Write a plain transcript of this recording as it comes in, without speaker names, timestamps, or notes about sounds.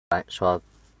Right, so I'm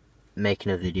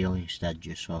making a video instead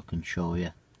just so I can show you.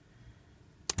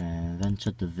 I've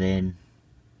entered the VIN,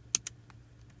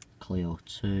 Clio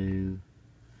 2,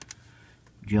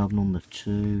 job number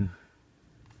 2,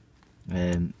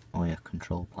 oh yeah,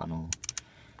 control panel,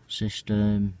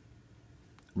 system,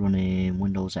 running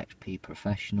Windows XP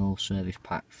Professional, Service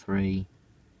Pack 3,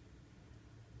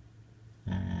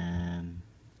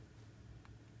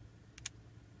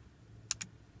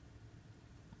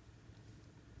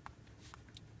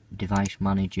 device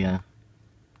manager.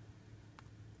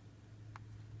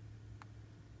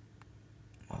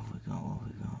 What have we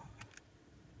got?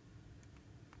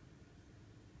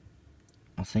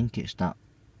 I think it's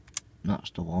that's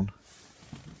the one.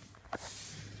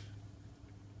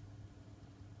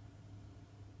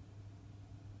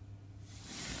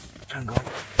 Hang on.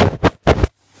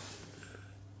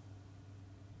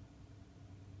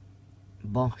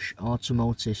 Bosch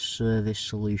Automotive Service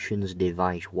Solutions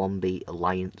Device 1B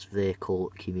Alliance Vehicle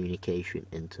Communication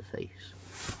Interface.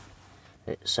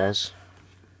 It says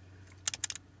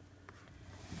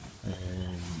I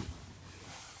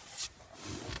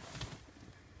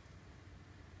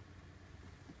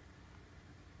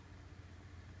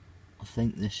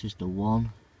think this is the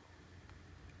one.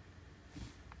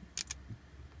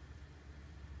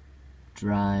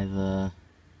 Driver,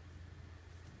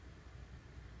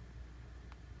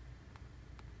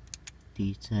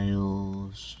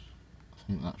 details, I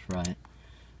think that's right.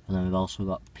 And then we've also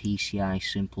got PCI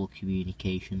Simple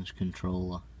Communications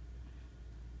Controller.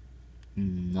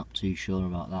 Not too sure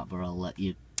about that, but I'll let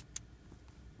you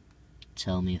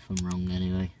tell me if I'm wrong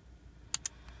anyway.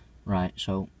 Right,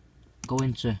 so go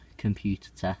into computer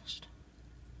test.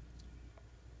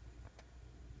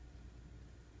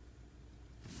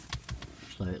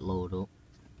 Just let it load up.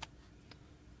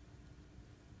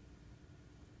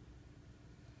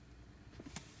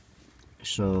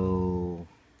 So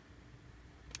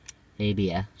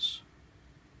ABS,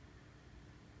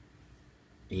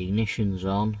 the ignition's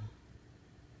on,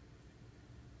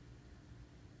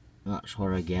 that's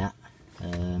what I get.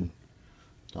 The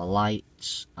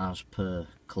lights as per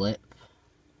clip,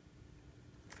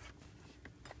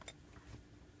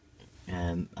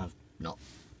 I've not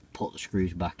put the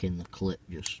screws back in the clip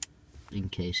just in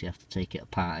case you have to take it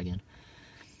apart again.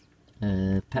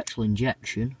 Petrol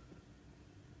injection,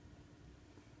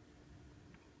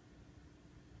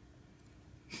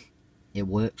 it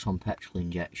works on petrol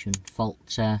injection. Fault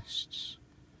tests,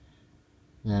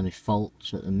 there are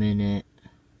faults at the minute.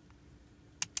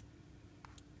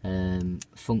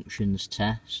 Functions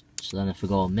test, so then if I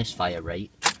go on misfire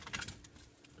rate,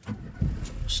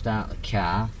 start the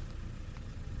car,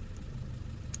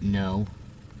 no.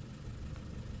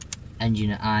 Engine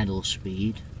at idle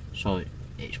speed, so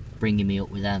it's bringing me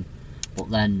up with them, but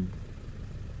then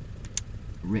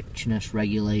richness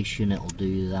regulation, it'll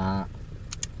do that.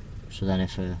 So then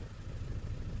if I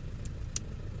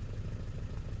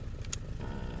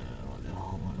what do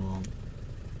I want?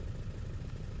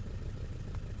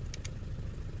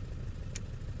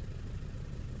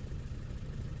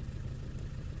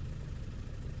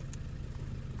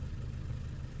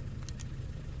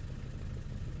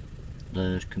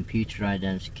 There's computer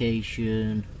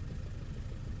identification,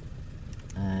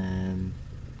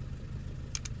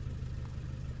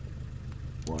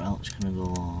 what else can I go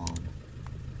on?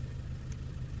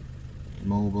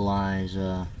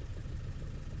 Immobilizer.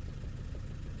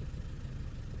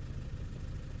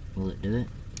 Will it do it?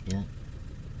 Yeah.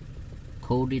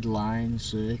 Coded line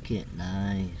circuit,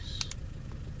 nice.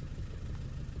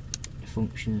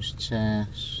 Functions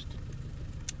test.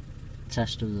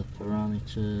 Test of the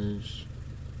parameters.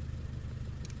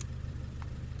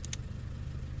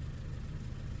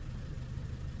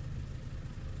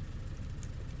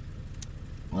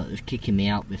 Well, it was kicking me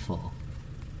out before.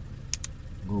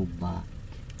 Go back.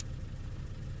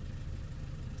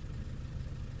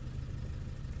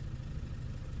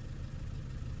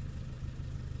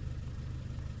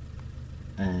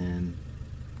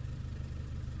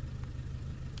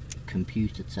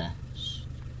 Computer test.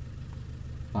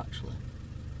 Actually,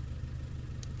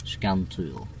 scan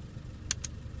tool.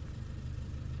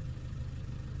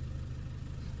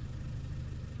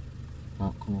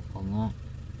 Can't come up on that.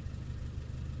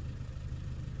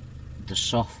 The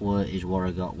software is what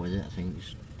I got with it. I think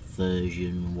it's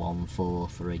version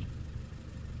 143.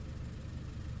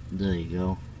 There you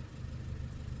go.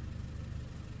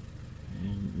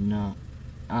 Not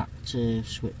active.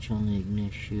 Switch on the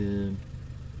ignition.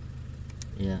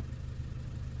 Yeah,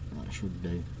 that should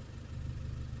do.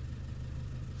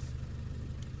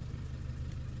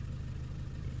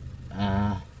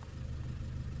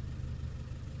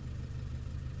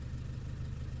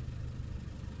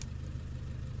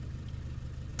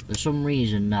 For some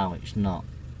reason now it's not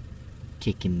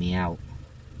kicking me out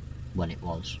when it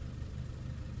was.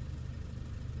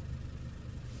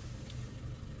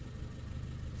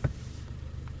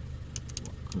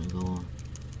 What can I go on?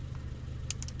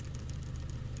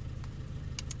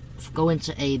 If I go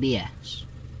into ABS,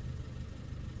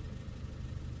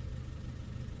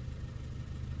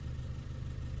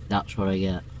 that's what I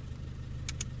get.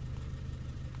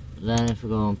 Then if I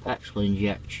go on petrol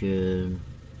injection,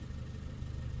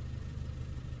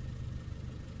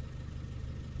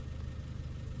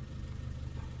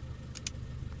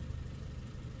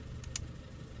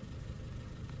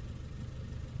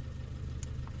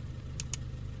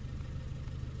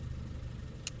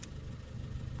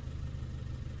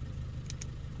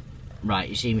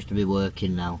 right, it seems to be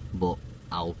working now, but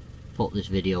I'll put this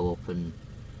video up and...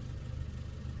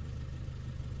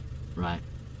 Right.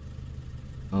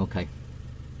 Okay.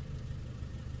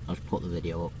 I'll just put the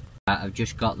video up. Right, I've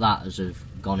just got that as I've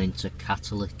gone into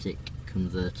catalytic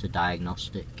converter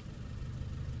diagnostic.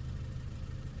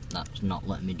 That's not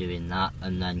letting me doing that,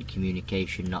 and then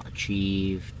communication not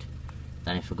achieved.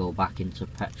 Then if I go back into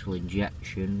petrol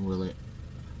injection, will it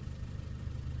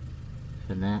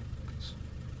connect?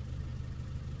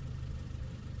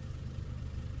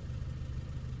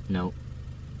 No.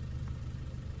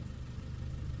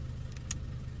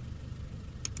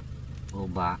 Go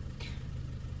back.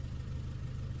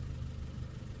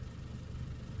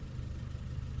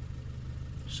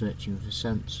 Searching for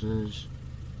sensors.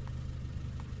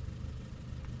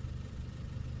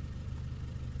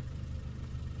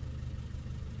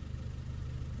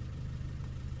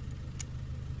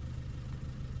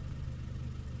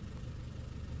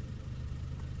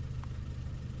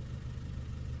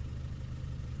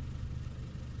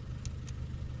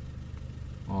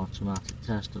 Automatic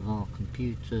test of all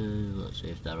computers. Let's see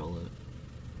if that'll work.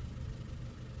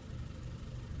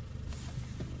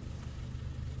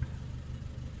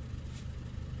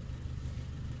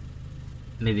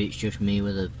 Maybe it's just me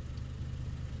with it.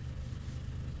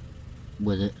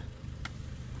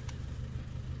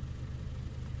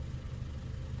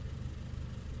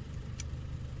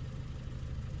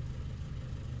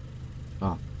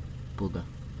 Oh, bugger.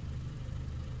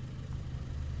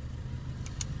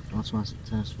 Automatic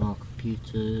test for all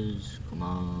computers, come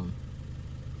on.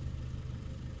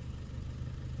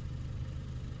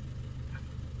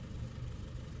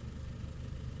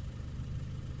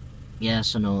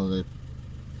 Yes, I know the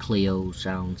Clio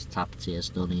sounds tapped here,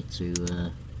 still need to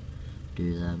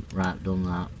do them. Right, done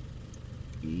that.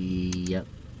 Yep.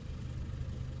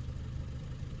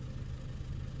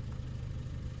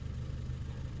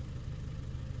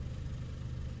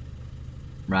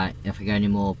 Right, if I get any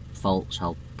more faults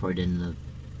I'll put it in the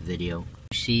video.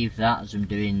 Receive that as I'm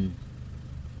doing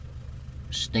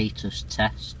status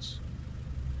tests,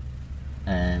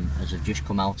 as I've just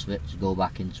come out of it to go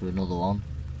back into another one.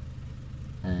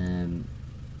 I'm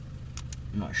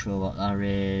not sure what that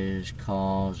is.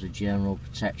 Cause a general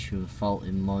protection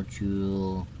faulting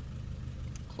module.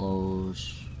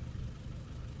 Close.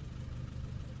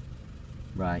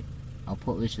 Right, I'll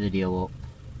put this video up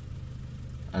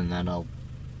and then I'll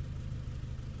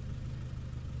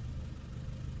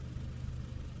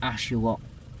ask you what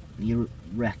you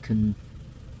reckon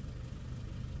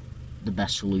the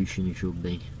best solution should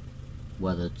be,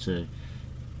 whether to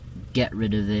get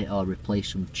rid of it or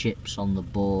replace some chips on the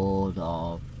board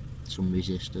or some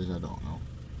resistors, I don't know.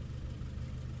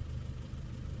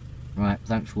 Right,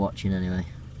 thanks for watching anyway.